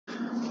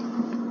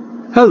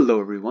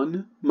Hello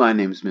everyone, my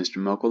name is Mr.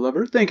 Mocha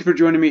Lover. Thank you for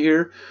joining me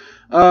here.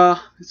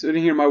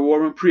 Sitting here in my war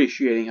room,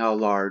 appreciating how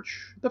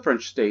large the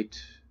French state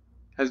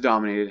has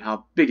dominated,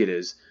 how big it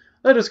is.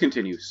 Let us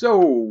continue. So,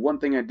 one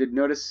thing I did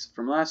notice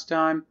from last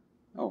time...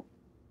 Oh.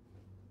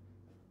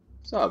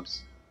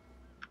 Subs.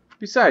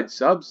 Besides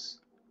subs,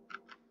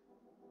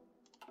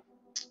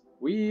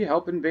 we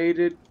help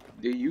invaded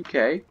the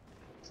UK,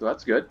 so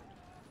that's good.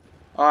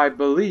 I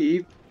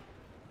believe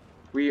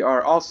we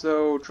are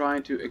also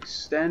trying to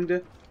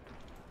extend...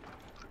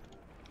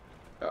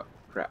 Oh,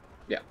 crap.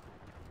 Yeah.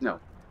 No.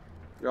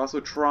 We're also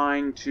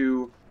trying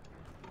to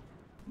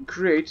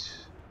create...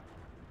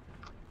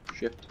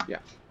 Shift. Yeah.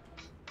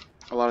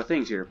 A lot of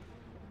things here.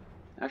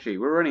 Actually,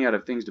 we're running out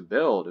of things to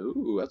build.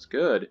 Ooh, that's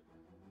good.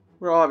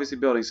 We're obviously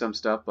building some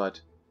stuff, but...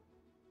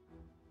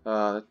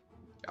 I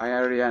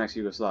already annexed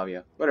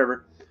Yugoslavia.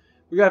 Whatever.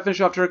 We gotta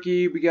finish off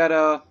Turkey. We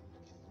gotta...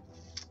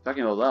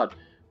 Talking a little loud.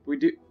 We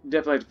do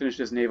definitely have to finish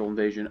this naval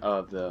invasion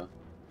of the...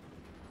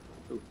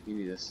 Ooh, you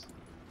need this.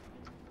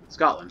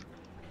 Scotland.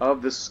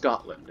 Of the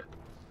Scotland.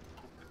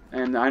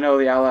 And I know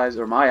the Allies,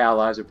 or my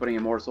allies, are putting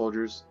in more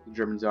soldiers. The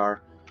Germans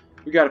are.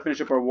 We gotta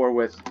finish up our war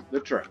with the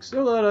Turks.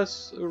 So let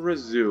us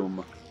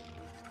resume.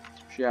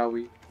 Shall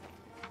we?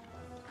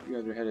 You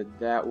guys are headed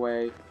that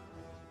way.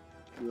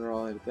 You're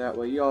all headed that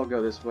way. You all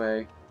go this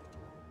way.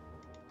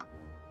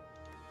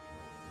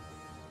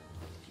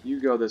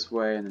 You go this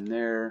way, and then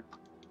there.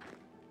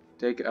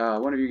 Take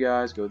one of you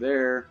guys, go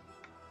there.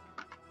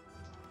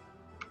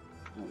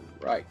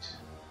 Alright.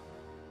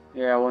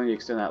 Yeah, we'll need to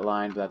extend that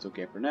line, but that's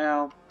okay for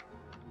now.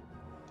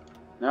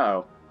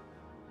 Uh-oh.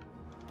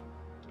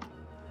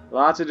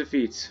 Lots of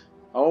defeats.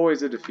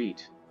 Always a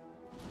defeat.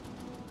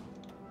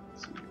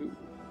 Let's see. Ooh.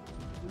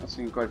 I'm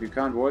seeing quite a few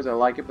convoys. I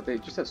like it, but they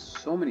just have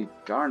so many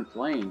darn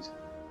planes.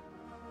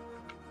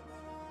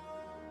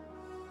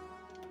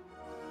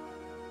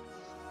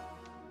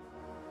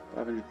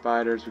 $500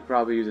 fighters. We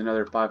probably use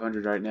another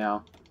 500 right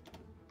now.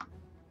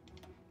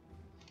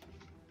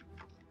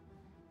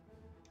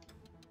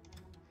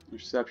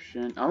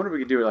 Reception. I wonder if we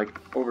could do it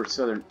like over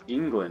southern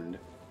England.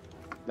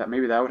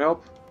 Maybe that would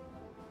help.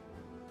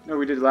 No,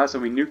 we did it last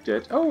time we nuked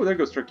it. Oh, there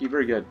goes Turkey.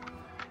 Very good.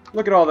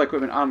 Look at all the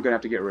equipment I'm gonna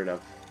have to get rid of.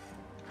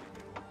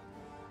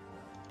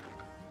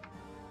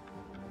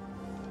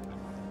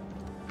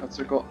 Let's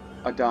circle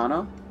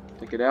Adana.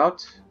 Take it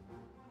out.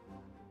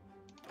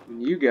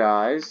 And you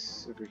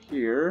guys over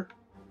here.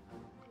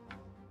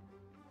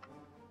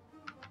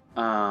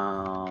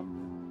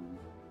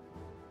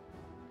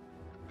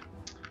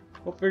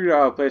 We'll figure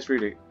out a place for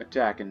you to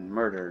attack and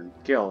murder and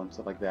kill and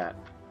stuff like that.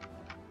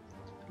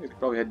 We could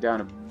probably head down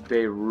to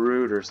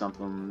Beirut or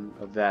something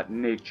of that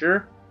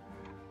nature.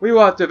 We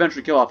will have to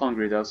eventually kill off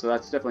Hungary though, so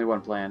that's definitely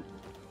one plan.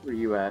 Where are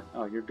you at?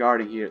 Oh, you're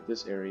guarding here at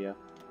this area.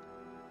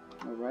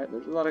 Alright,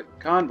 there's a lot of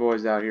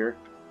convoys out here.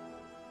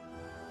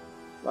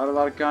 A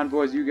lot of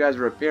convoys. You guys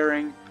are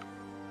repairing.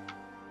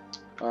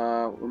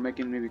 We're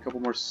making maybe a couple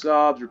more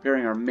subs,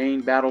 repairing our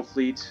main battle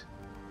fleet.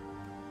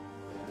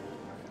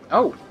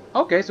 Oh,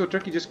 okay, so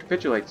Turkey just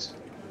capitulates.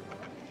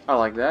 I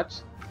like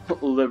that.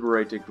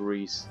 Liberate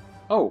Greece.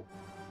 Oh.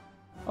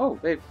 Oh,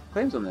 they have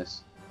claims on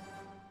this.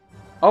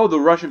 Oh, the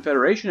Russian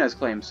Federation has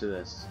claims to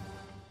this.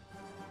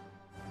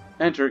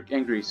 And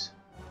Greece.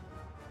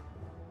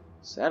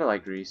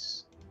 Satellite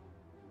Greece.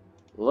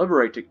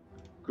 Liberate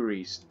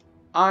Greece.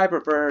 I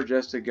prefer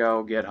just to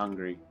go get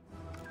Hungary.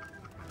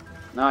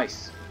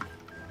 Nice.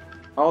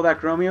 All that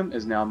chromium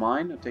is now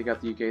mine. I'll take out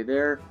the UK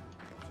there.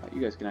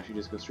 You guys can actually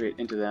just go straight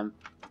into them.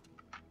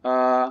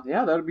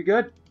 Yeah, that would be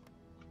good.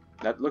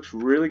 That looks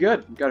really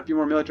good. We've got a few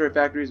more military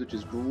factories, which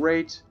is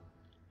great.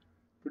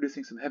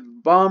 Producing some heavy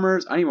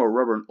bombers. I need more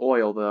rubber and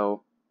oil,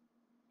 though.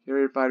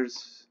 Carrier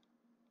fighters.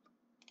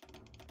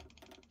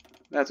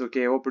 That's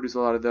okay. We'll produce a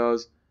lot of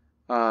those.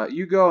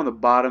 You go on the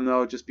bottom,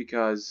 though, just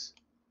because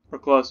we're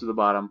close to the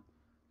bottom.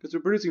 Because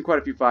we're producing quite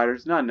a few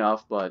fighters. Not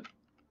enough, but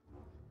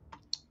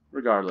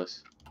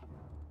regardless.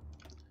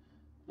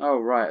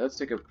 Alright, let's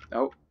take a...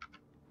 Oh.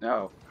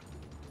 No.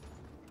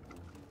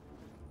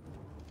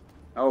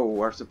 Oh,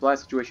 our supply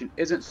situation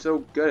isn't so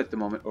good at the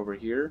moment over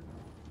here.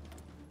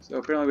 So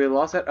apparently we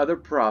lost that other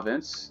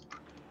province.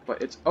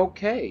 But it's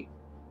okay.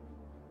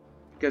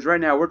 Because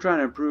right now we're trying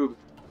to improve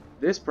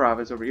this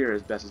province over here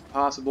as best as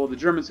possible. The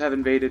Germans have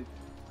invaded,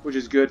 which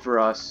is good for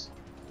us.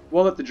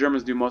 We'll let the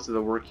Germans do most of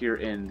the work here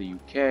in the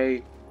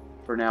UK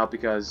for now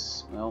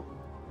because, well,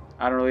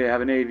 I don't really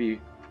have a navy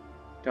to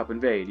help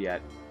invade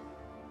yet.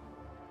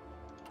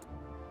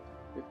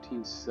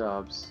 15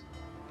 subs.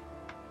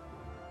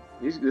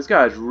 This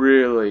guy's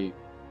really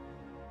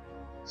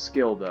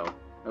skilled, though.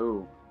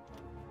 Oh.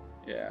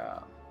 Yeah.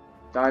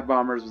 Dive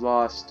bombers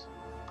lost.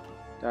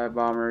 Dive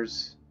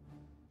bombers.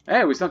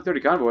 Hey, we sunk 30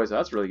 convoys, so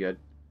that's really good.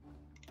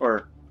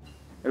 Or,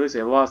 at least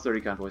they lost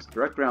 30 convoys.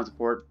 Direct ground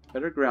support.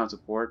 Better ground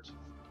support.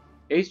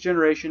 8th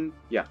generation.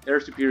 Yeah, air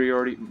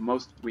superiority.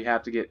 We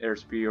have to get air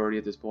superiority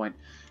at this point.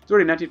 It's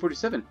already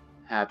 1947.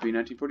 Happy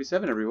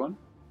 1947, everyone.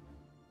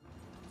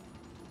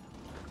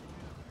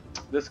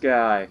 This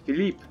guy,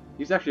 Philippe.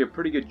 He's actually a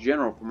pretty good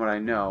general from what I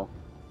know.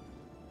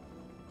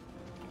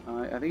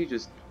 I think he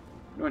just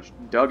pretty much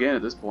dug in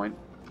at this point.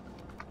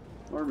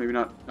 Or maybe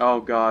not. Oh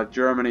god,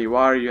 Germany,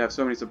 why do you have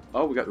so many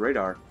oh, we got the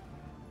radar.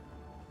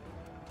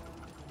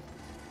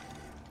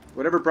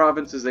 Whatever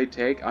provinces they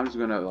take, I'm just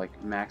gonna like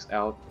max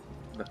out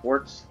the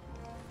forts.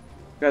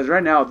 Because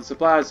right now the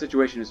supply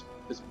situation is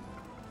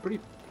pretty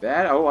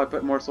bad. Oh, I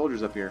put more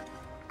soldiers up here.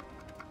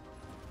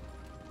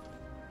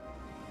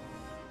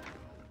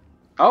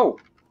 Oh!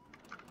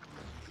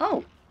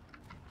 Oh!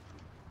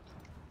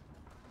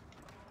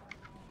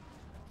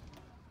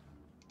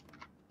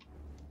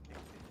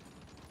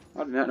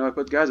 I did not know I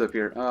put guys up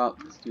here.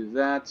 Let's do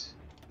that.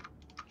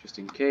 Just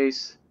in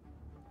case.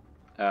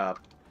 Yeah.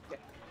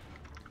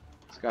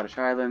 Scottish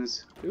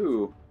Highlands.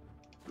 Ooh.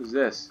 Who's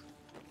this?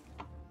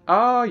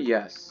 Oh,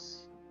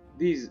 yes.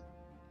 These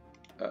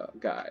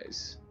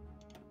guys.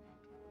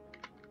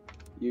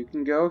 You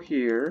can go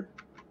here.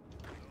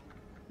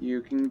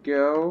 You can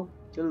go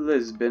to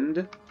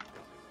Lisbon.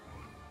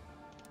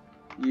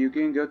 You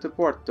can go to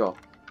Porto.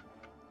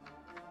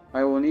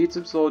 I will need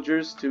some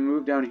soldiers to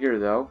move down here,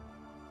 though.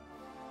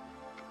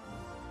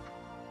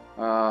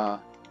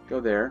 Go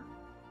there.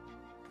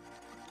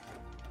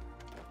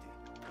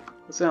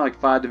 Let's send like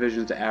 5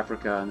 divisions to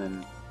Africa, and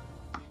then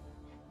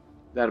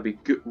that'll be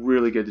good,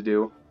 really good to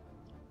do.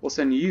 We'll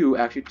send you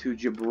actually to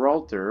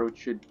Gibraltar, which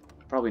should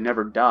probably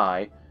never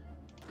die,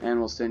 and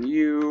we'll send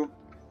you.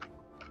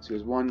 So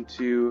there's 1,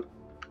 2,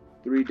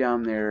 3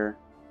 down there.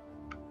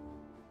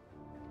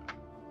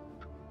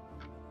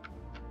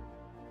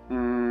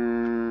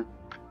 2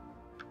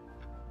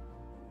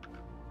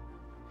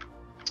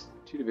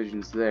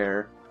 divisions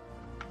there.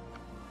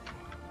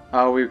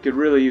 Oh, we could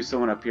really use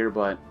someone up here,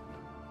 but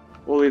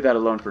we'll leave that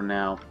alone for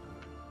now.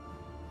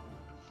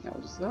 Now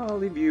I'll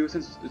leave you,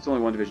 since it's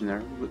only 1 division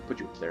there. We'll put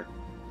you up there.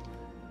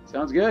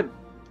 Sounds good.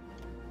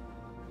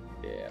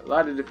 Yeah, a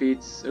lot of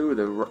defeats. Ooh,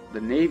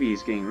 the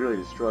Navy's getting really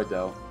destroyed,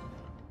 though.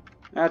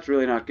 That's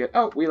really not good.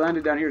 Oh, we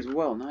landed down here as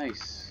well.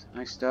 Nice.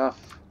 Nice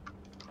stuff.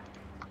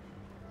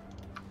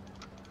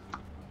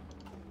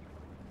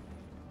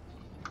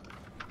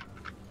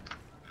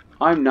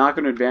 I'm not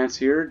going to advance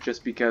here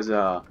just because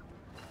I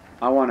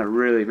want to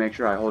really make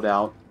sure I hold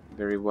out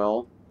very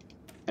well.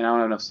 And I don't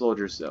have enough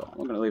soldiers, so I'm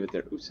going to leave it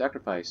there. Ooh,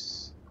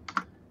 sacrifice.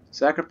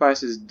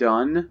 Sacrifice is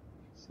done.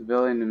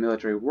 Civilian and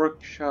military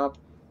workshop.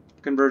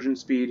 Conversion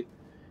speed.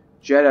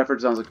 Jet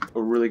effort sounds like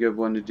a really good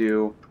one to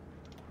do.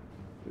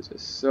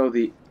 So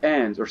the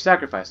ends, or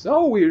sacrifice.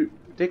 Oh, we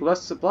take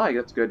less supply.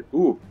 That's good.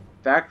 Ooh,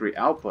 factory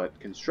output.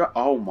 Construct.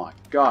 Oh my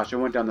gosh, I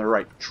went down the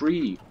right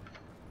tree.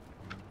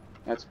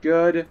 That's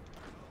good.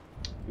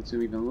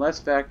 Consume even less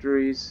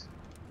factories.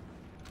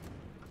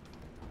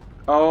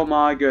 Oh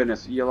my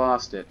goodness, you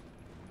lost it.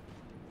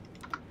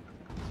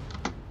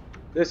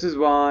 This is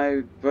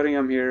why putting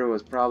them here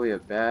was probably a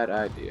bad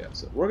idea.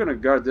 So we're going to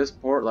guard this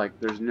port like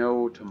there's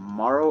no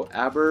tomorrow,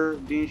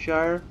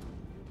 Aberdeenshire.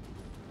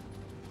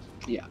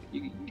 Yeah,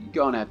 you're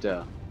going to have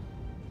to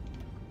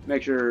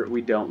make sure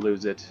we don't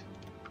lose it.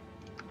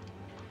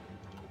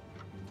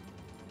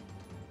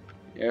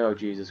 Oh,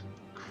 Jesus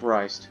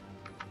Christ.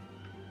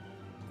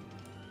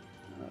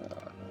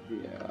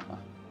 Yeah.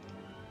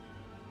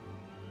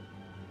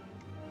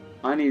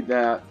 I need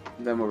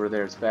them over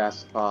there as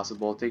fast as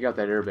possible. Take out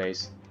that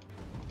airbase.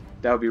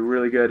 That would be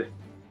really good.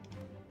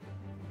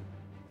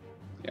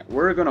 Yeah,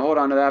 we're going to hold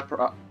on to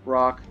that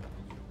rock.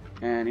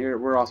 And here,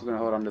 we're also going to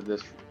hold on to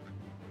this.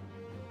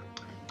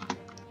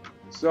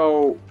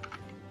 So,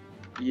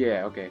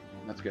 yeah, okay.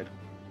 That's good.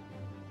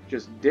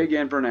 Just dig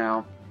in for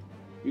now.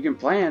 You can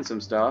plan some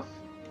stuff.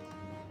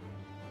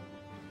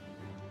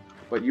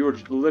 But you were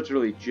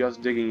literally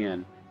just digging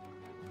in.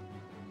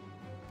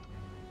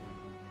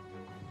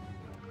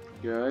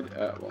 Good.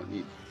 Well,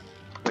 need.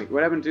 Wait,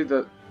 what happened to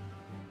the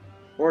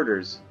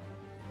orders?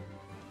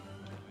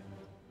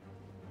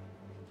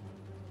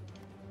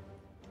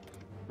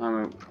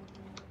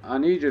 I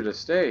need you to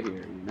stay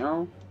here, you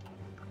know?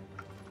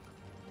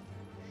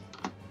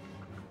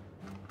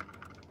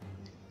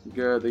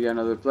 Good, they got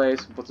another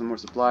place. Put some more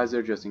supplies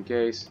there just in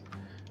case.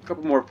 A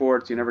couple more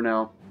forts, you never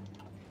know.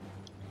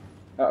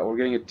 We're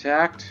getting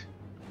attacked.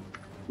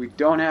 We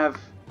don't have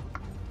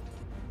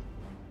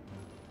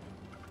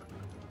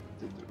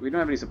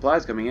any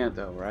supplies coming in,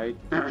 though, right?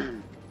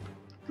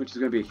 Which is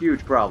going to be a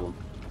huge problem.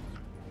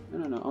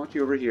 No, I want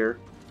you over here.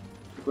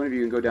 If one of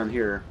you can go down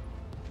here.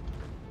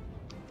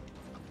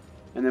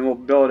 And then we'll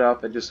build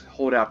up and just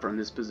hold out from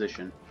this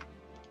position.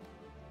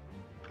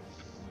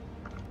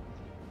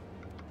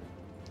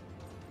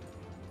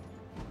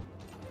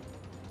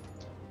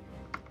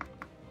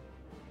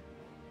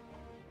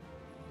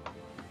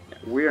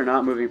 We are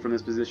not moving from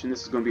this position.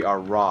 This is going to be our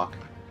rock.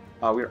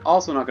 We're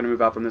also not going to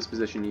move out from this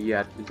position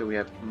yet until we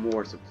have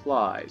more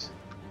supplies.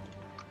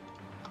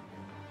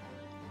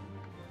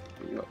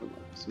 You know,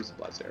 some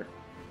supplies there.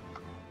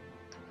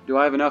 Do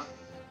I have enough?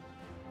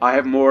 I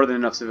have more than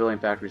enough civilian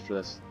factories for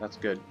this. That's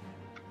good.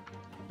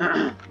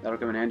 That'll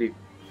come in handy.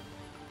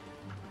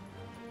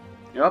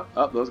 Yep,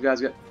 those guys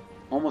get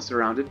almost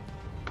surrounded.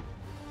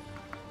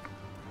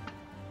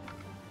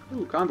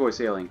 Ooh, convoy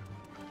sailing.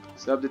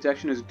 Sub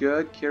detection is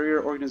good.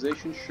 Carrier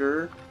organization,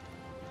 sure.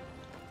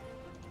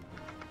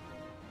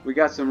 We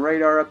got some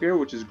radar up here,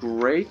 which is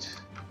great.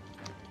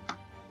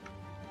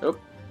 Oh,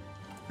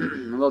 a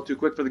little too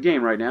quick for the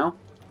game right now.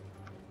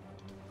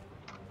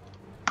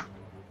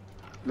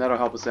 That'll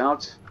help us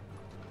out.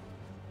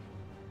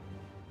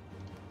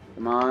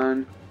 Come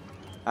on.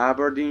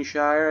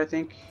 Aberdeenshire, I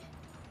think.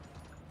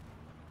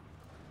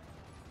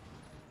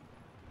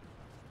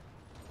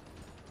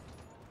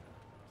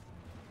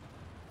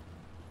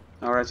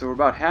 Alright, so we're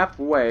about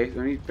halfway.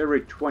 We need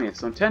February 20th,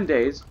 so in 10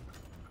 days.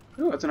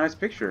 Ooh, that's a nice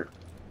picture.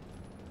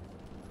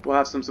 We'll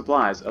have some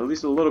supplies. At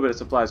least a little bit of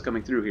supplies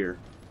coming through here.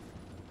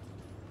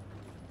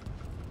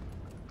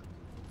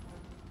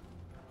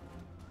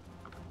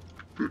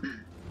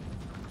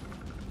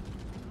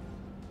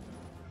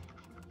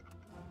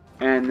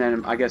 And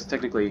then, I guess,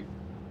 technically,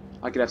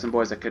 I could have some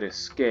boys that could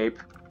escape.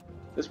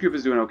 This group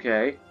is doing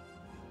okay.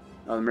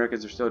 The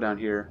Americans are still down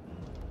here.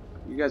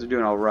 You guys are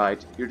doing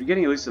alright. You're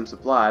getting at least some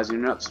supplies, and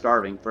you're not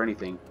starving for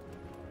anything.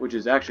 Which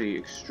is actually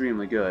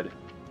extremely good.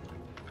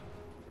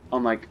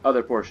 Unlike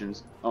other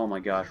portions. Oh my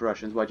gosh,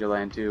 Russians, why'd you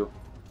land too?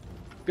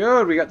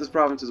 Good, we got this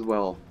province as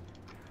well.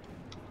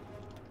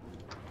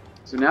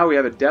 So now we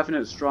have a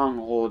definite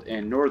stronghold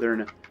in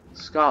northern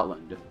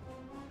Scotland.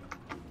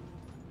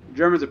 The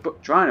Germans are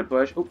trying to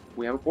push. Oh,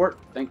 we have a port.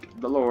 Thank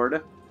the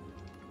Lord.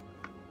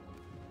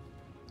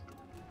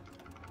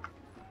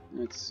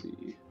 Let's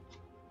see.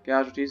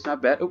 Casualties,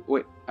 not bad. Oh,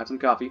 wait, I have some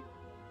coffee.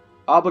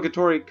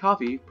 Obligatory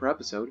coffee per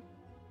episode.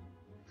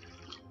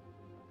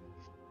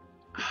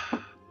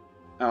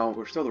 Oh,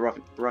 we're still the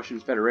Russian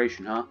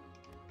Federation, huh?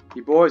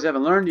 You boys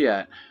haven't learned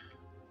yet.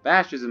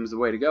 Fascism is the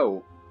way to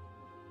go.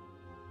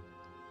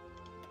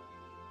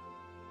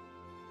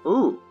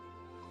 Ooh.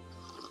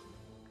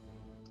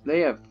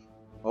 They have...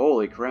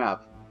 Holy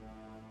crap.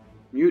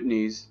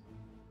 Mutinies.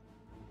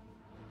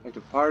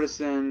 Active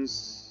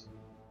partisans.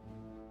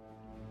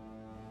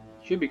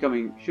 Should be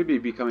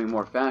becoming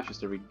more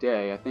fascist every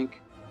day, I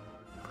think.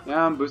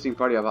 Yeah, I'm boosting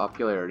party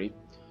popularity.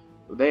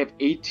 They have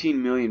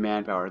 18 million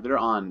manpower. They're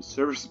on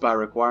services by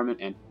requirement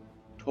and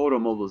total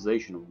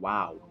mobilization.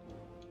 Wow.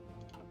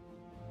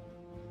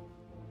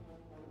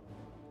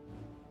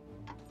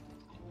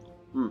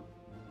 You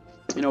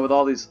know, with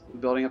all these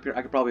building up here,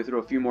 I could probably throw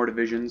a few more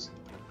divisions.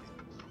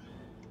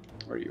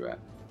 Where are you at?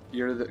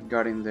 You're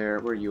guarding there.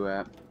 Where are you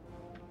at?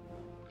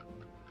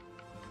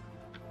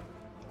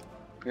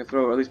 I can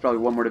throw at least probably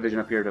one more division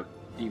up here to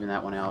even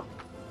that one out.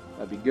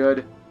 That'd be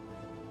good.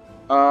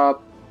 Yeah,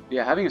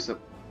 having a...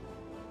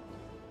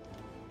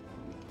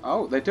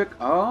 Oh, they took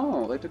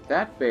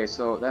that base,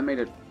 so that made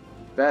it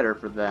better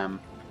for them.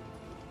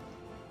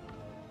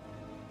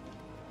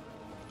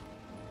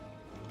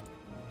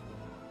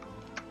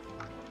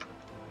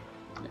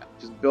 Yeah,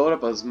 just build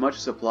up as much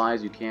supply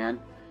as you can.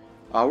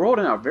 We're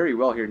holding out very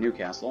well here in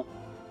Newcastle.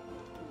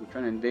 We're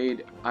trying to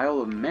invade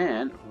Isle of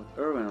Man with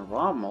Irwin and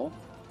Rommel.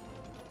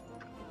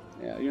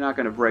 Yeah, you're not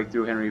going to break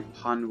through Henry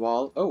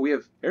Pondwall. Oh, we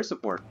have air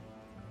support.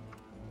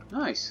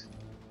 Nice.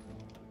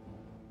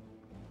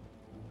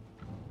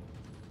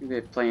 I think they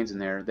have planes in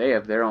there. They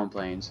have their own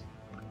planes.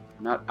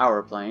 Not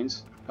our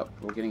planes. Oh,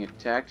 we're getting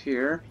attacked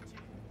here.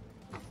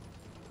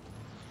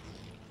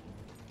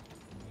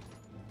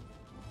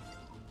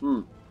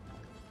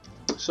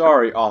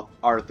 Sorry,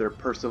 Arthur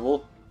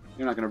Percival.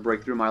 You're not going to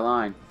break through my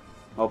line.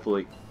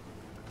 Hopefully.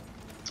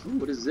 Ooh,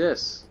 what is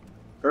this?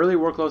 Early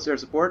war close air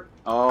support?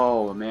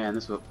 Oh man,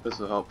 this will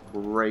help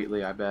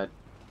greatly, I bet.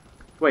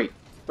 Wait,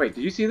 did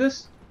you see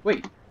this?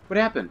 Wait, what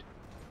happened?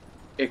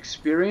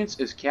 Experience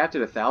is capped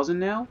at 1,000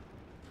 now?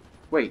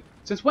 Wait,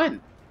 since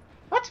when?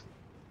 What?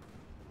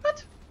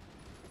 What?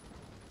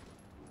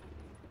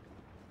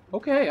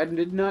 Okay, I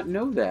did not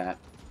know that.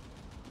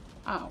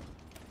 Ow.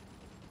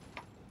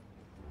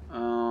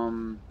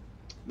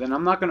 Then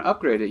I'm not going to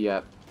upgrade it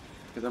yet.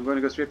 Because I'm going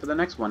to go straight for the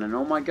next one. And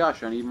oh my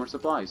gosh, I need more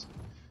supplies.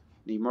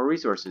 Need more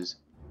resources.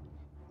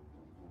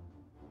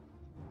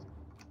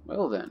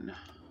 Well then.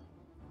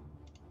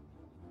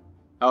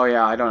 Oh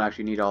yeah, I don't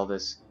actually need all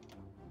this.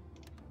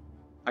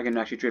 I can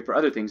actually trade for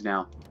other things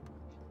now.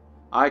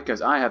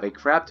 Because I have a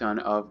crap ton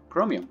of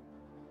chromium.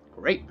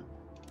 Great.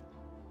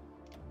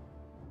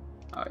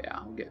 Oh yeah,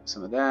 I'll get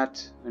some of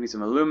that. I need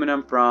some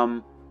aluminum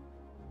from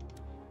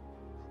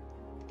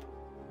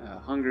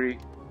Hungary.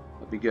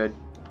 That'd be good.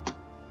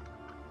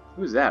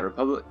 Who's that?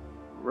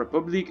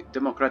 République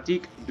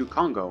Démocratique du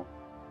Congo.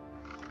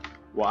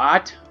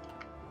 What?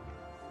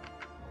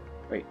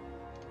 Wait.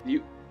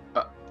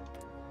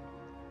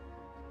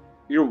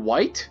 You're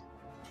white?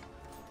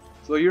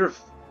 So you're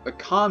a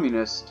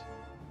communist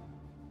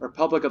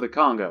Republic of the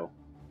Congo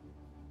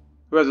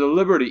who has a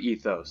liberty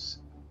ethos.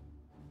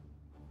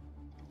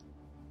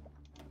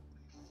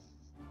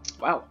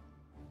 Wow.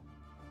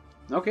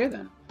 Okay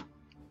then.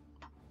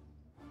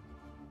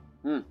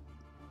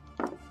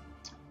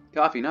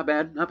 Coffee, not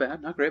bad, not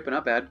bad, not great, but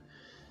not bad.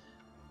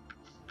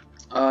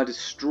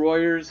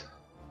 Destroyers.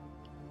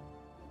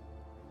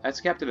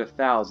 That's capped at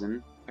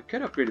 1,000. I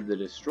could have upgraded the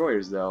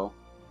destroyers though,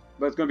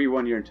 but it's going to be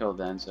 1 year until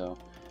then, so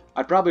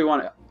I'd probably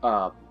want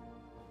to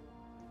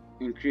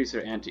increase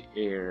their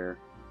anti-air.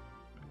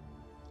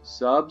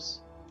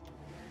 Subs?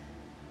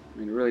 I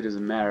mean, it really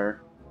doesn't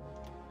matter.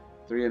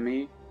 3 of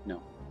me?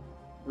 No.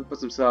 Let's put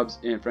some subs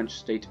in French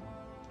State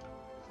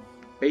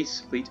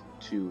Base Fleet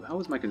 2. How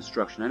was my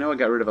construction? I know I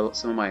got rid of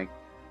some of my...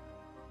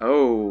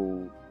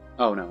 Oh.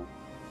 Oh, no.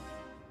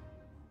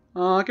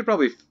 I could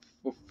probably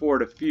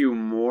afford a few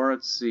more.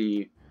 Let's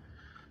see.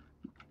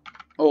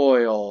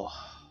 Oil.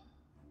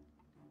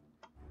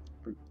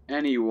 From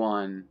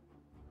anyone.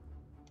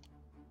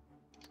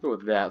 Let's go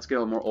with that. Let's get a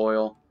little more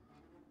oil.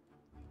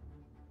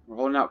 We're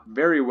holding out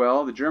very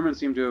well. The Germans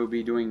seem to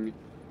be doing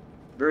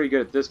very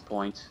good at this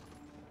point.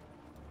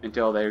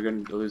 Until they're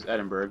going to lose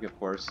Edinburgh, of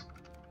course.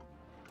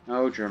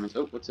 Oh, Germans.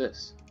 Oh, what's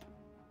this?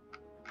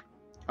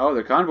 Oh,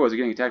 their convoys are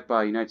getting attacked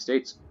by a United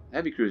States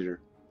heavy cruiser.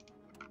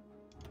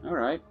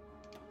 Alright.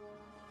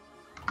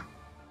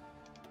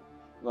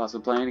 Lost a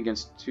plane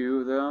against 2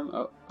 of them.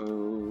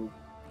 Uh-oh.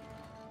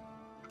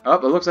 Oh,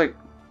 it looks like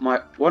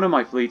one of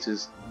my fleets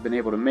has been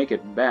able to make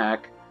it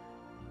back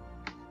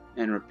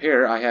and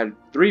repair. I had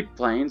 3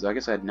 planes. I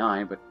guess I had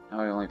 9, but now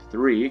I only have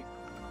 3. I'm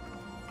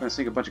going to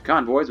sink a bunch of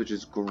convoys, which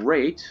is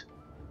great.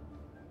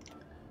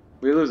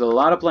 We lose a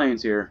lot of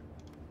planes here.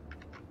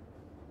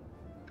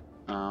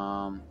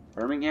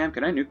 Birmingham,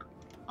 can I nuke?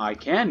 I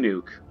can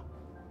nuke.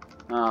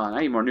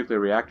 I need more nuclear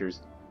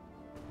reactors.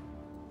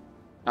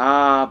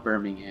 Ah,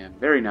 Birmingham.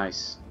 Very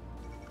nice.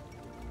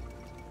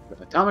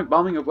 Atomic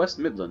bombing of West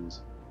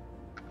Midlands.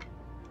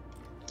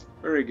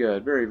 Very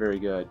good. Very, very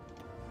good.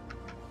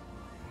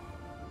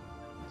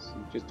 So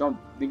just don't...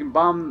 You can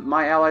bomb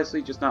my allies'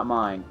 fleet, just not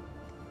mine.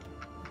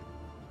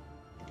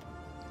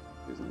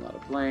 Losing a lot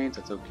of planes.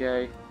 That's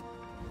okay.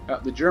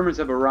 The Germans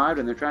have arrived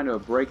and they're trying to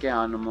break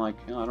out, and I'm like,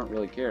 oh, I don't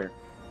really care.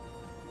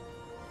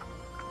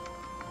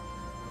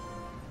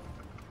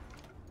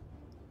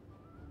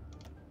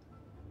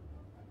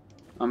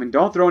 I mean,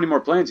 don't throw any more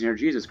planes in here,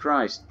 Jesus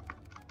Christ.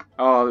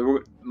 Oh,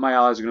 my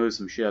allies are going to lose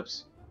some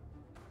ships.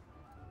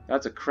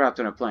 That's a crap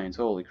ton of planes,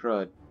 holy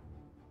crud.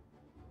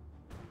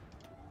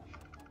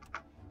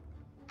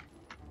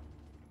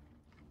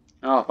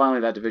 Oh,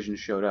 finally that division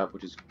showed up,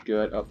 which is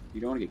good. Oh,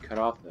 you don't want to get cut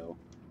off, though.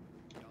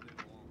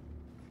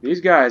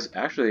 These guys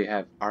actually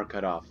are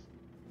cut off.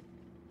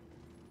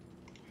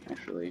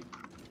 Actually.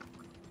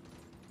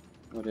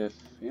 What if...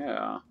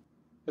 Yeah.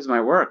 This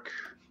might work.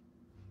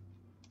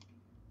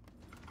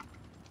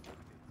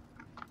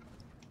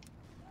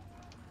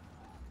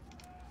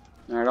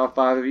 Alright, all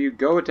 5 of you,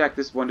 go attack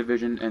this one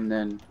division and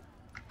then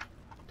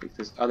take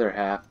this other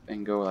half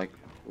and go, like,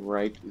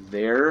 right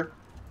there.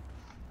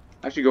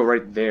 Actually, go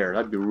right there.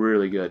 That'd be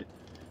really good.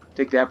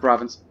 Take that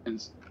province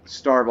and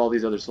starve all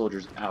these other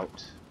soldiers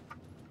out.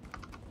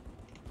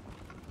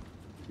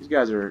 These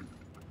guys are,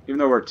 even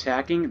though we're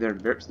attacking,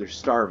 they're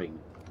starving.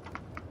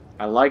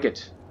 I like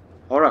it.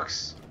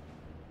 Horrocks.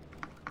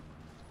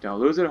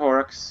 Don't lose it,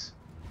 Horrocks.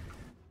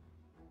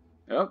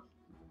 Oh.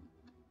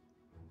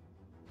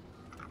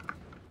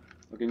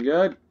 Looking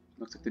good.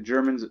 Looks like the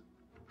Germans...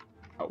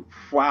 Oh,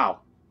 wow.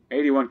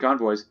 81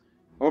 convoys.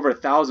 Over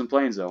 1,000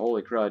 planes, though.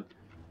 Holy crud.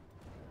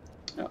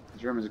 Oh, the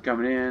Germans are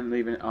coming in,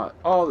 leaving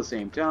all the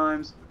same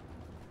times.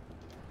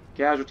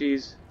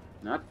 Casualties.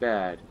 Not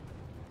bad.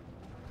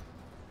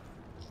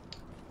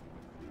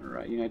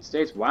 Alright, United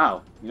States.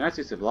 Wow. The United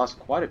States have lost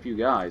quite a few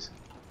guys.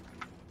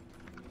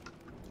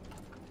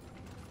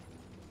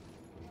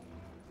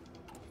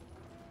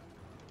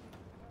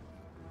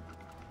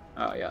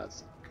 Oh, yeah.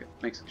 Let's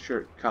make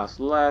sure it costs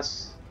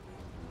less.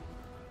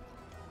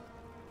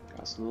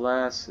 Costs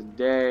less a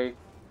day.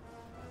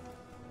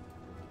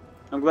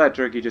 I'm glad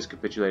Turkey just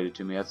capitulated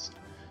to me. That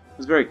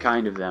was very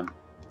kind of them.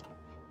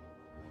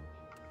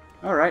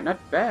 Alright,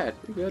 not bad.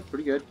 Pretty good,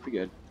 pretty good, pretty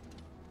good.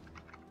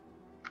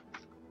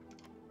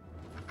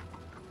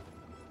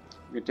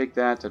 I'm gonna take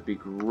that. That'd be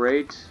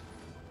great.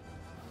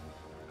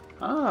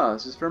 Ah,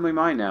 this is firmly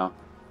mine now.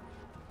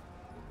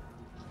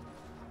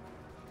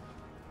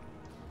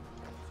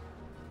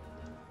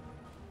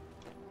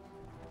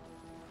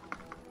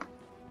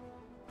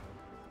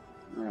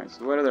 Alright,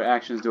 so what other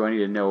actions do I need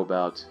to know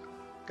about?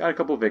 Got a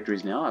couple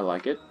victories now, I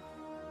like it.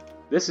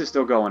 This is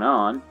still going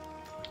on.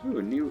 Ooh,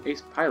 a new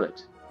ace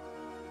pilot.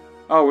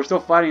 Oh, we're still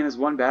fighting in this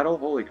one battle?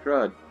 Holy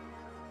crud.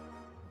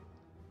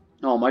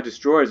 Oh, my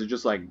destroyers are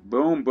just like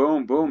boom,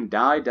 boom, boom,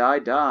 die, die,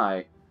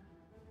 die.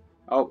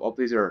 Oh,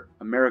 these are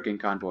American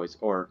convoys,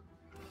 or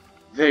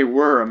they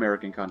were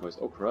American convoys.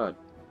 Oh, crud.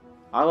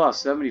 I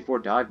lost 74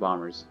 dive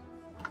bombers.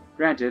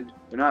 Granted,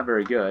 they're not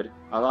very good.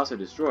 I lost a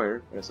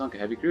destroyer, but I sunk a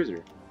heavy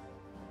cruiser.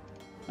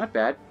 Not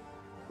bad.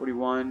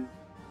 41.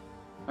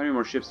 How many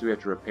more ships do we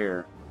have to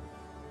repair?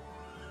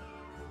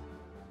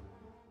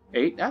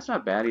 8? That's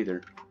not bad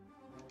either.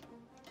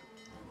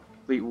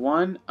 Fleet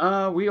 1.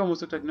 We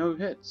almost looked like no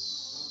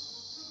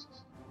hits.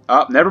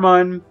 Oh, never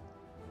mind.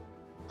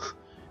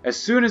 As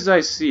soon as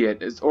I see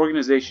it, its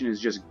organization is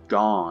just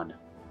gone.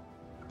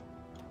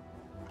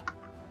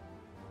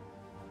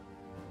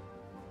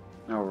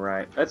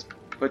 Alright, let's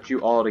put you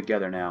all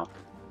together now.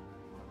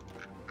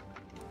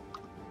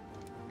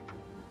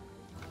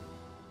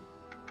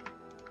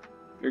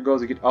 Your goal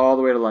is to get all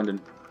the way to London.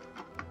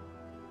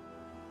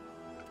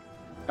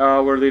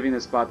 Oh, we're leaving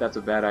this spot. That's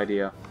a bad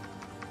idea.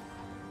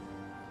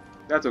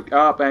 That's okay.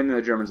 Oh, and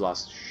the Germans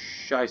lost.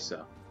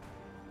 Scheisse.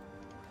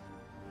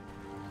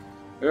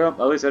 Well,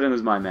 at least I didn't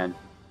lose my men.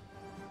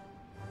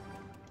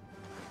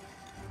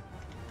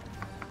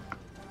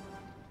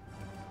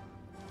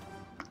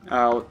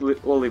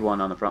 We'll leave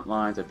one on the front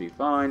lines. That'd be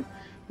fine.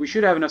 We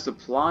should have enough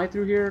supply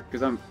through here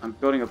because I'm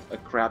building a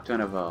crap ton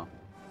of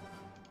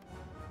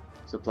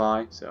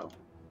supply. So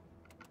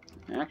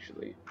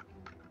actually,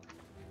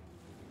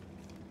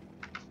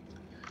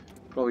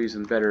 probably use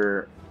some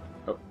better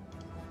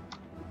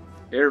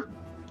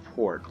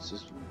airports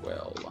as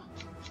well.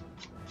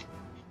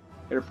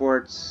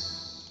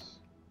 Airports.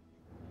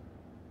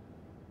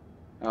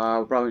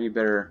 We'll probably need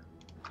better.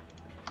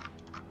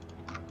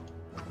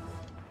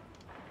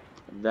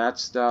 That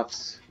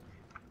stuff's.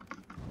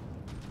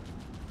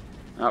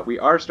 We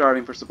are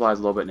starving for supplies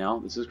a little bit now.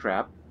 This is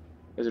crap.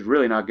 This is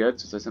really not good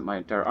since I sent my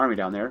entire army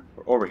down there,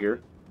 or over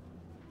here.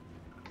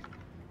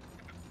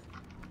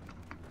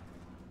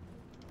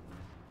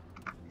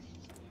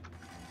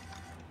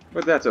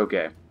 But that's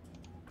okay.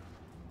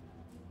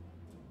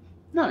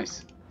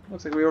 Nice.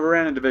 Looks like we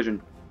overran a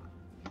division.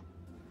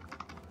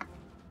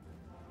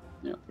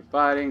 Yeah, they're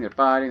fighting,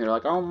 they're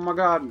like, oh my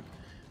god,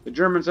 the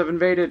Germans have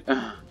invaded.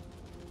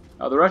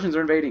 Oh, the Russians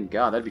are invading.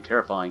 God, that'd be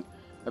terrifying.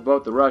 If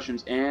both the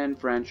Russians and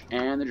French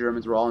and the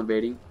Germans were all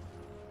invading,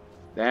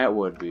 that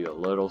would be a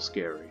little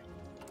scary.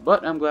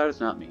 But I'm glad it's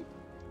not me.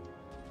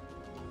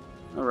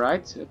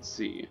 Alright, let's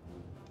see.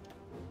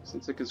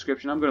 Since the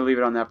conscription, I'm going to leave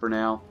it on that for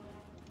now.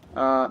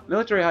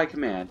 Military High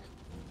Command.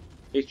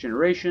 8th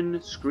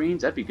generation,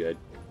 screens, that'd be good.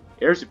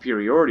 Air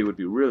superiority would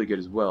be really good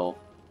as well.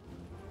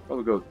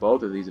 Probably go with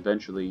both of these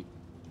eventually.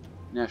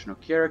 National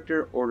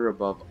character, order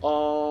above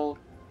all,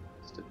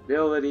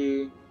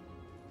 stability,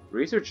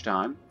 research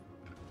time,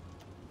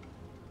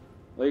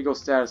 legal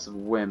status of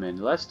women,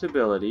 less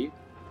stability,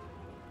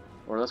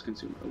 or less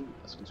consumer. Ooh,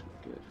 less consumer,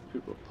 good.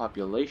 Recruitable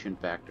population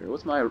factor.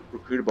 What's my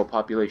recruitable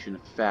population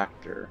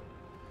factor?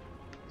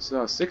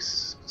 So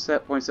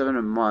 6.7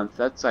 a month.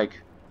 That's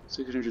like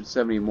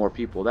 670 more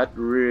people. That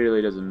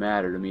really doesn't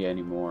matter to me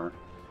anymore.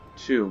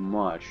 Too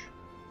much.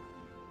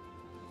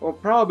 We'll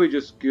probably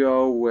just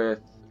go with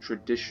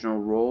traditional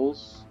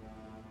roles.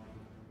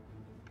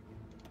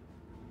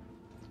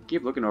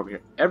 Keep looking over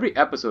here. Every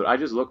episode, I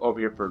just look over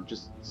here for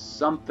just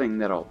something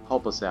that'll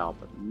help us out,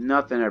 but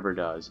nothing ever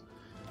does.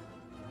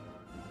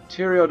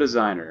 Material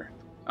designer.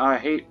 I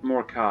hate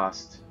more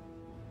cost.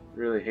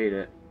 Really hate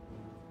it.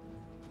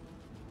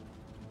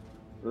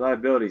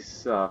 Reliability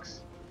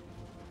sucks.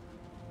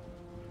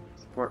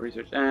 Support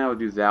research. I'll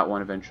do that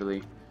one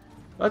eventually.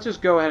 Let's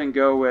just go ahead and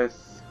go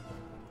with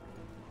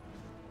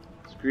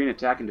screen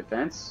attack and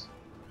defense.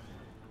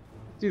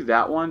 Let's do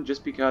that one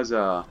just because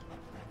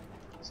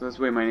so this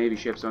way my Navy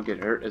ships don't get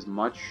hurt as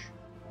much.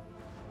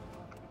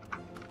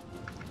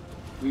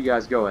 You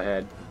guys go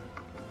ahead.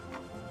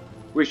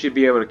 We should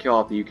be able to kill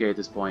off the UK at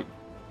this point.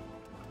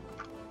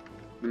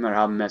 No matter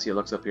how messy it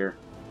looks up here.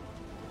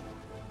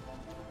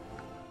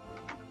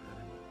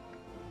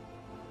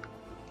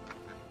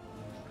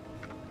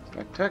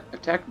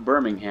 Attack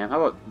Birmingham.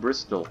 How about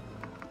Bristol?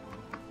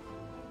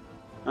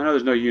 I know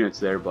there's no units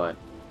there, but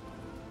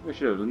we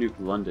should have nuked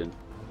London.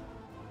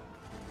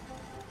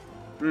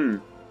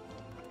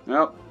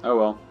 Well, oh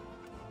well.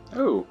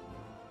 Oh,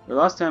 we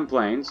lost 10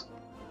 planes,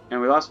 and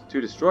we lost 2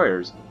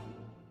 destroyers.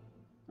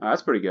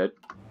 That's pretty good.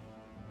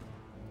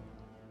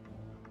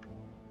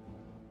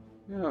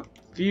 Yeah,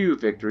 a few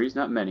victories,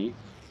 not many.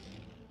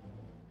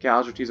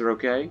 Casualties are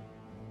okay.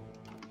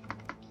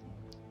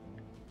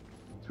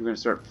 So we're going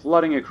to start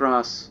flooding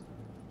across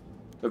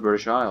the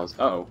British Isles.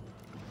 Uh-oh.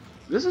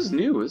 This is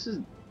new. This is...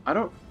 I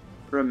don't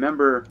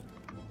remember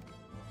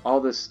all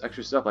this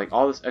extra stuff. Like,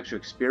 all this extra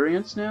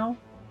experience now.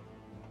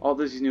 All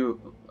these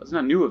new... It's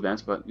not new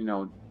events, but, you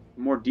know,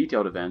 more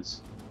detailed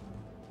events.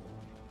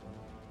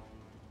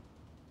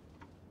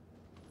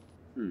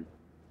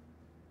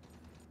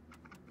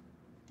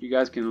 You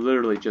guys can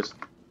literally just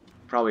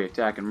probably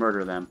attack and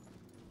murder them.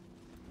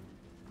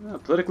 Oh,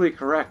 politically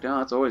correct. Oh,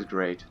 that's always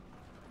great.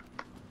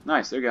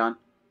 Nice, they're gone.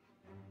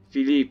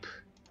 Philippe,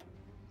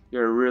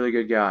 you're a really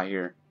good guy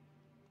here.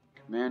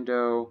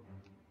 Commando.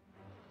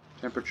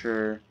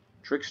 Temperature.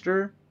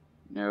 Trickster?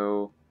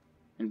 No.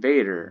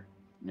 Invader?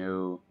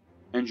 No.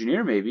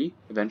 Engineer, maybe,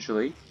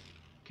 eventually.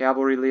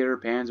 Cavalry leader,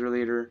 panzer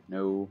leader?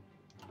 No.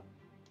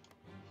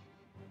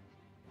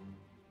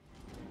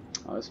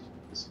 Oh, this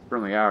is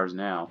firmly ours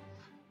now.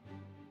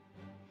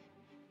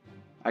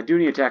 I do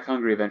need to attack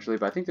Hungary eventually,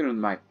 but I think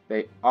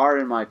they are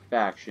in my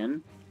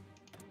faction.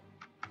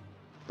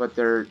 But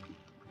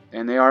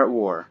they are at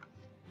war.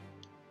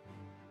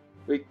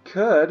 We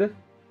could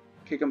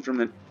kick them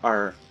from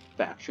our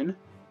faction.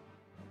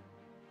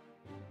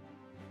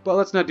 But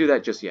let's not do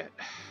that just yet.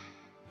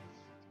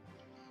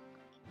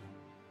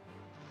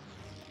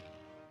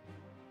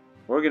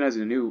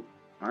 Organizing a new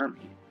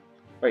army.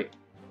 Wait.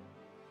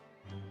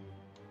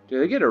 Did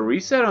they get a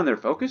reset on their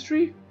focus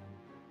tree?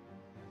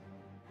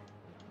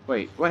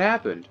 Wait, what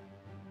happened?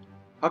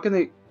 How can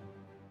they...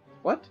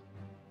 What?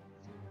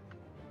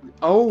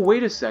 Oh,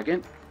 wait a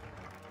second.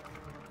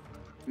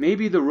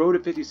 Maybe the Road to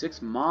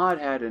 56 mod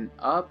had an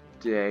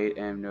update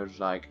and it was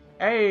like,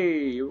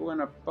 hey, we're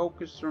gonna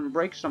focus and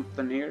break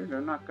something here.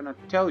 They're not gonna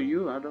tell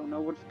you. I don't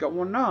know what's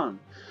going on.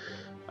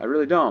 I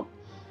really don't.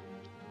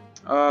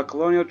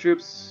 Colonial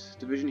troops,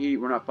 Division E,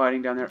 we're not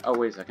fighting down there. Oh,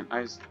 wait a second.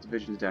 ICE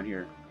Division's down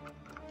here.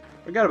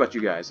 Forgot about you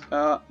guys.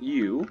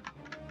 You.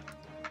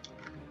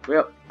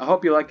 Well, I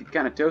hope you like it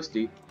kind of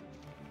toasty.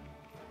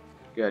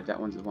 Good, that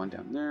one's the one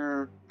down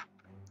there.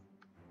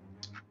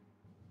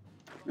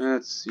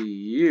 Let's see,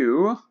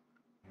 you,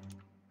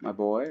 my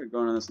boy, are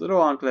going on this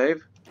little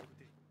enclave.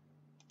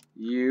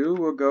 You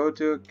will go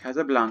to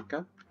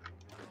Casablanca.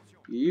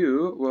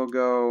 You will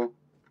go...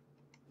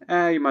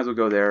 you might as well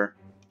go there.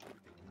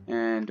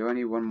 And do I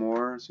need one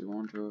more? So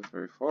 1, 2,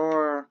 3,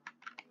 4.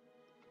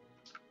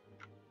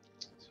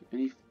 So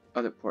any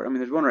other port? I mean,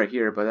 there's one right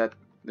here, but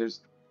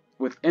there's...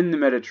 Within the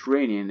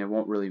Mediterranean, it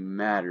won't really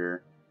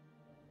matter.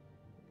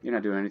 You're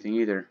not doing anything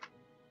either.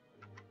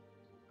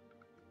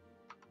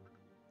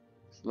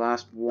 This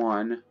last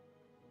one.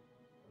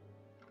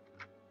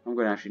 I'm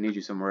going to actually need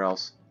you somewhere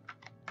else.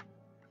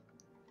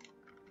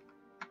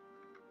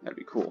 That'd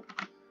be cool.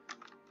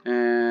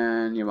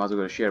 And you might as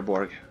well go to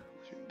Cherbourg.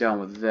 You're done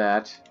with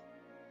that.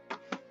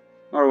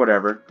 Or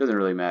whatever. Doesn't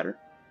really matter.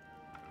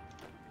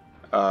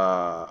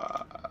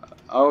 Oh,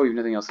 you have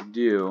nothing else to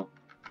do.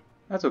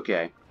 That's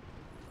okay.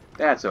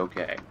 That's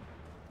okay.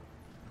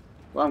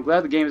 Well, I'm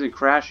glad the game isn't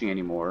crashing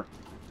anymore.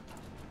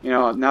 You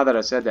know, now that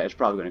I said that, it's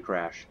probably going to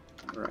crash.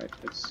 Alright,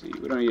 let's see.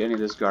 We don't need any of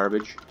this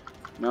garbage.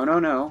 No, no,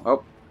 no.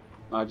 Oh,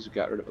 I just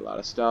got rid of a lot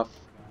of stuff.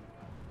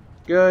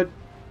 Good.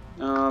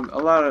 Some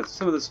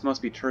of this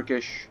must be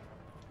Turkish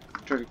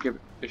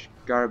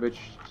garbage.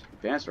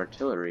 Advanced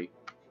artillery.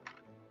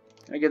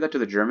 Can I give that to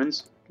the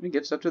Germans? Can we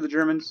give stuff to the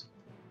Germans?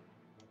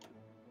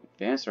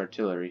 Advanced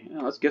artillery.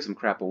 Oh, let's give some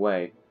crap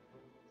away.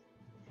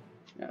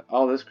 Yeah,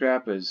 all this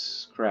crap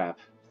is crap.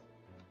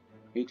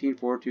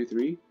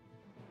 18423.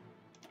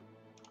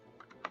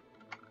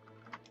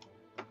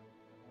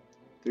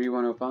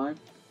 3105.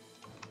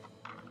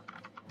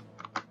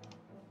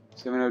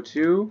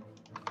 702.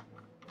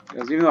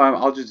 Because even though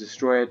I'll just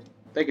destroy it,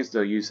 they can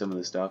still use some of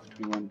the stuff.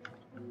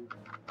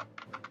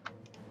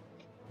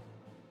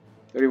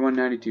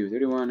 3192,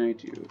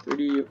 3192,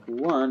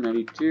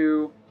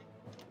 3192.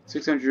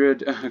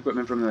 600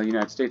 equipment from the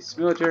United States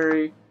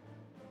military.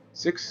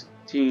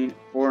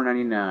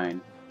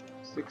 16,499.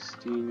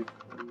 16.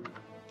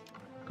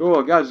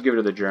 Cool. Gotta just give it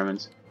to the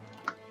Germans.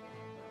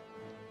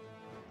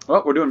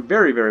 Well, we're doing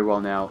very, very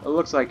well now. It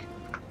looks like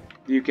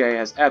the UK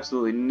has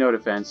absolutely no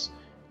defense,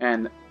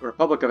 and the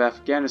Republic of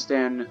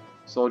Afghanistan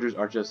soldiers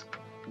are just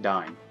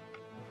dying.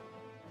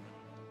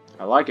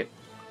 I like it.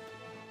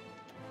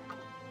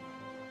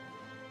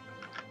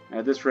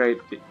 At this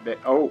rate,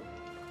 oh,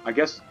 I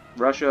guess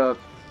Russia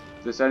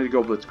decided to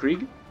go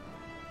blitzkrieg.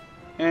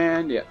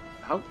 And yeah,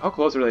 how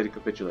close are they to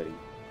capitulating?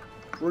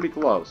 Pretty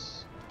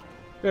close.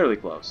 Fairly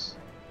close.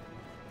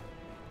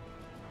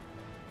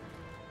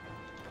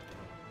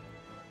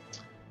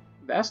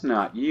 That's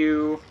not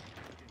you.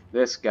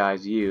 This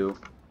guy's you.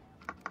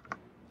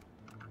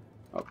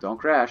 Oh, don't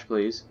crash,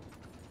 please.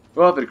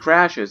 Well, if it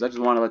crashes, I just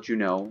want to let you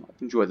know.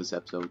 Enjoy this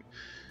episode.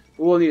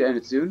 We'll need to end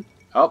it soon.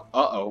 Oh,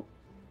 uh-oh.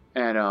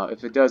 And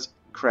if it does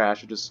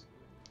crash, I'll just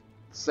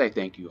say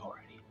thank you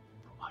already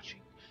for watching.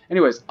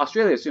 Anyways,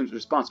 Australia assumes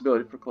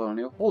responsibility for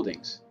colonial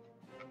holdings.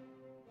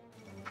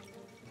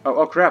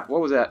 Oh crap,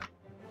 what was that?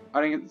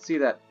 I didn't see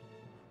that.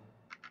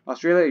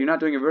 Australia, you're not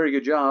doing a very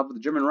good job. The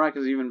German Reich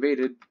has even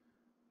invaded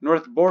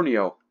North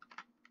Borneo.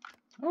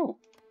 Oh.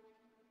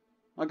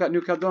 I got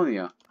New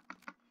Caledonia.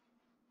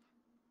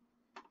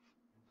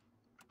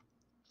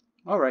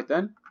 Alright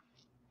then.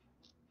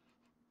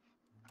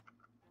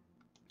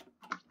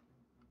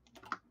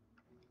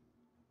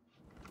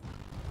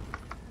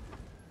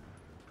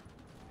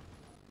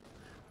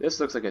 This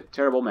looks like a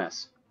terrible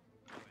mess.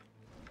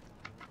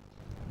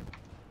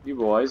 You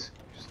boys,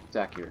 just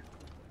attack here.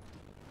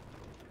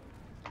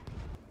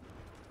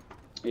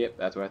 Yep,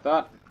 that's what I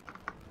thought.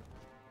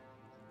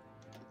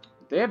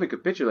 They haven't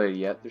capitulated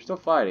yet. They're still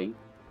fighting.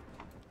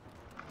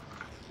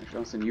 Actually,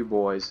 I'll send you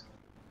boys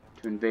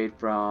to invade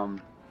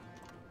from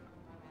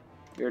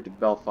here to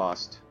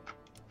Belfast.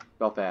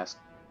 Belfast.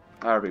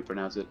 However you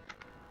pronounce it.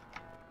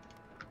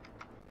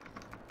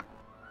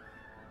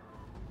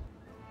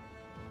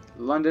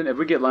 London, if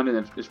we get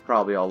London, it's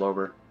probably all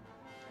over.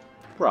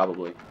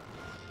 Probably.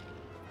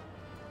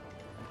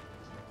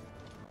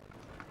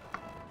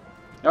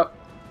 Oh,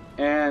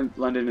 and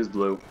London is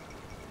blue.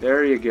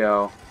 There you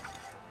go.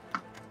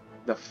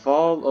 The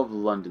fall of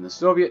London. The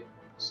Soviet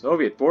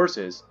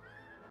forces.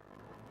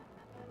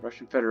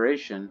 Russian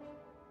Federation.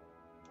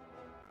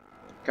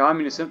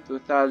 Communist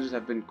sympathizers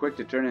have been quick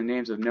to turn in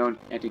names of known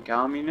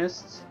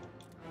anti-communists.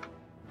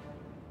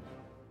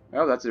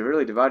 Well, that's a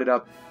really divided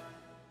up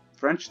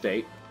French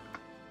state.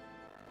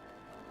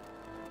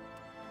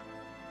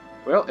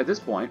 Well, at this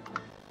point,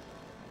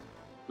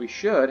 we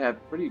should have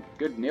pretty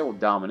good naval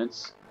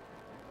dominance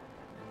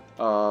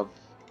of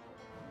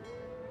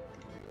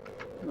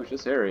pretty much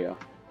this area.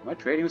 Am I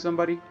trading with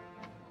somebody?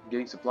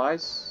 Getting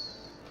supplies?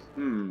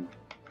 Hope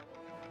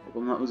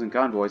I'm not losing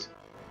convoys.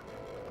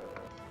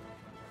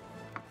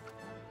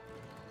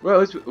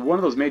 Well, at least one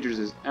of those majors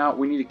is out.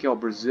 We need to kill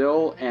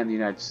Brazil and the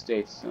United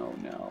States. Oh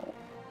no.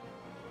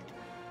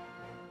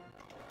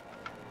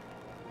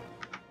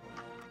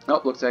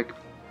 Oh, looks like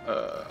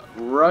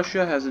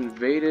Russia has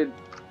invaded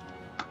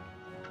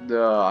the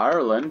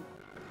Ireland.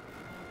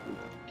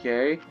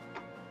 Okay.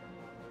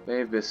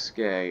 Bay of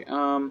Biscay.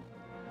 I'm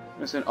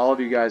gonna send all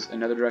of you guys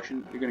another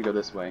direction. You're gonna go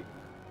this way.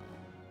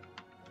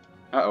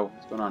 Uh-oh,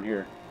 what's going on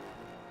here?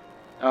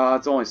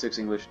 It's only 6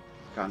 English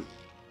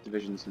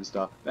divisions and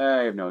stuff.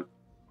 I have no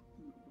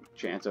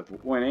chance of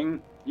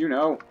winning, you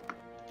know.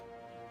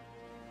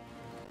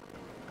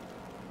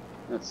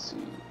 Let's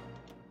see.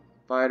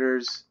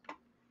 Fighters.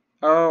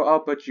 Oh, I'll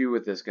put you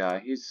with this guy.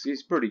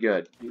 He's pretty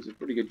good. He's a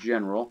pretty good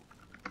general.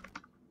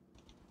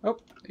 Oh,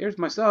 here's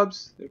my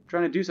subs. They're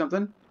trying to do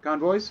something.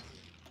 Convoys.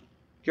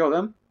 Kill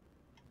them.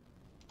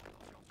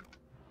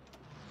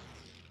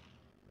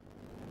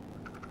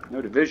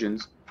 No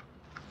divisions.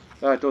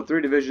 I told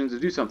 3 divisions to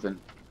do something.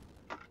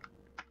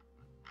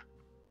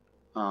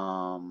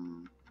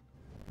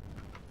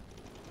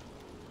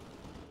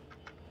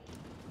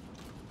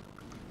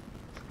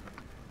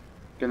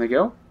 Can they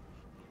go?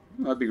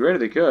 That'd be great if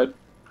they could.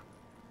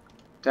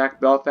 Attack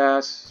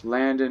Belfast,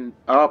 land in...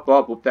 Up,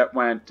 that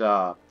went,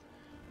 the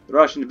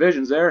Russian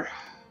divisions there.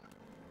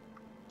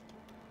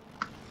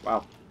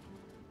 Wow.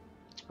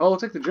 Oh,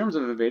 looks like the Germans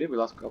have invaded. We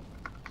lost a couple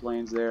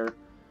planes there.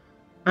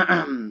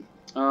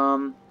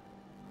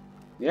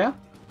 Yeah.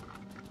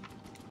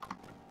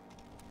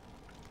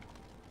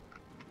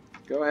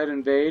 Go ahead and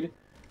invade.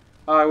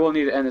 I will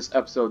need to end this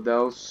episode,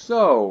 though.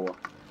 So,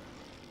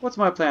 what's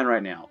my plan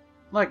right now?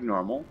 Like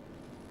normal,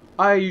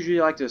 I usually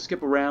like to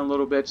skip around a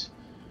little bit.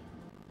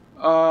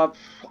 I've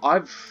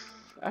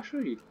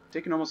actually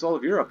taken almost all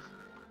of Europe.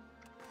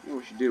 What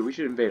we should do? We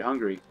should invade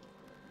Hungary.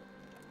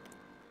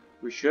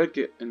 We should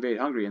invade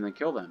Hungary and then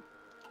kill them.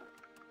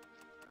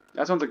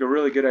 That sounds like a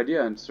really good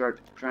idea, and start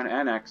trying to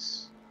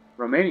annex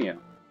Romania.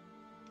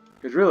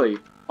 Because really,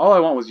 all I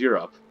want was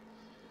Europe.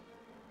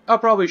 I'll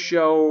probably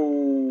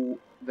show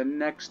the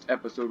next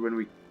episode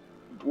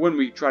when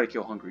we try to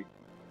kill Hungary.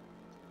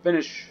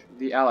 Finish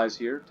the Allies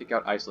here, take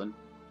out Iceland.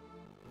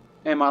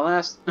 And my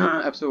last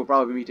episode will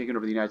probably be me taking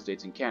over the United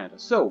States and Canada.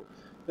 So,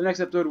 the next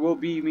episode will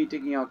be me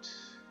taking out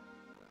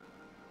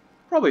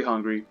probably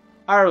Hungary.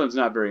 Ireland's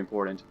not very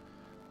important.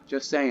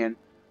 Just saying.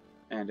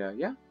 And,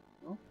 yeah.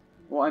 Well,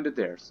 we'll end it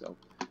there. So,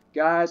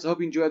 guys, I hope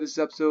you enjoyed this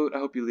episode. I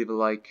hope you leave a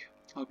like.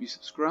 I hope you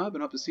subscribe,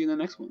 and I hope to see you in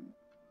the next one.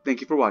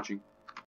 Thank you for watching.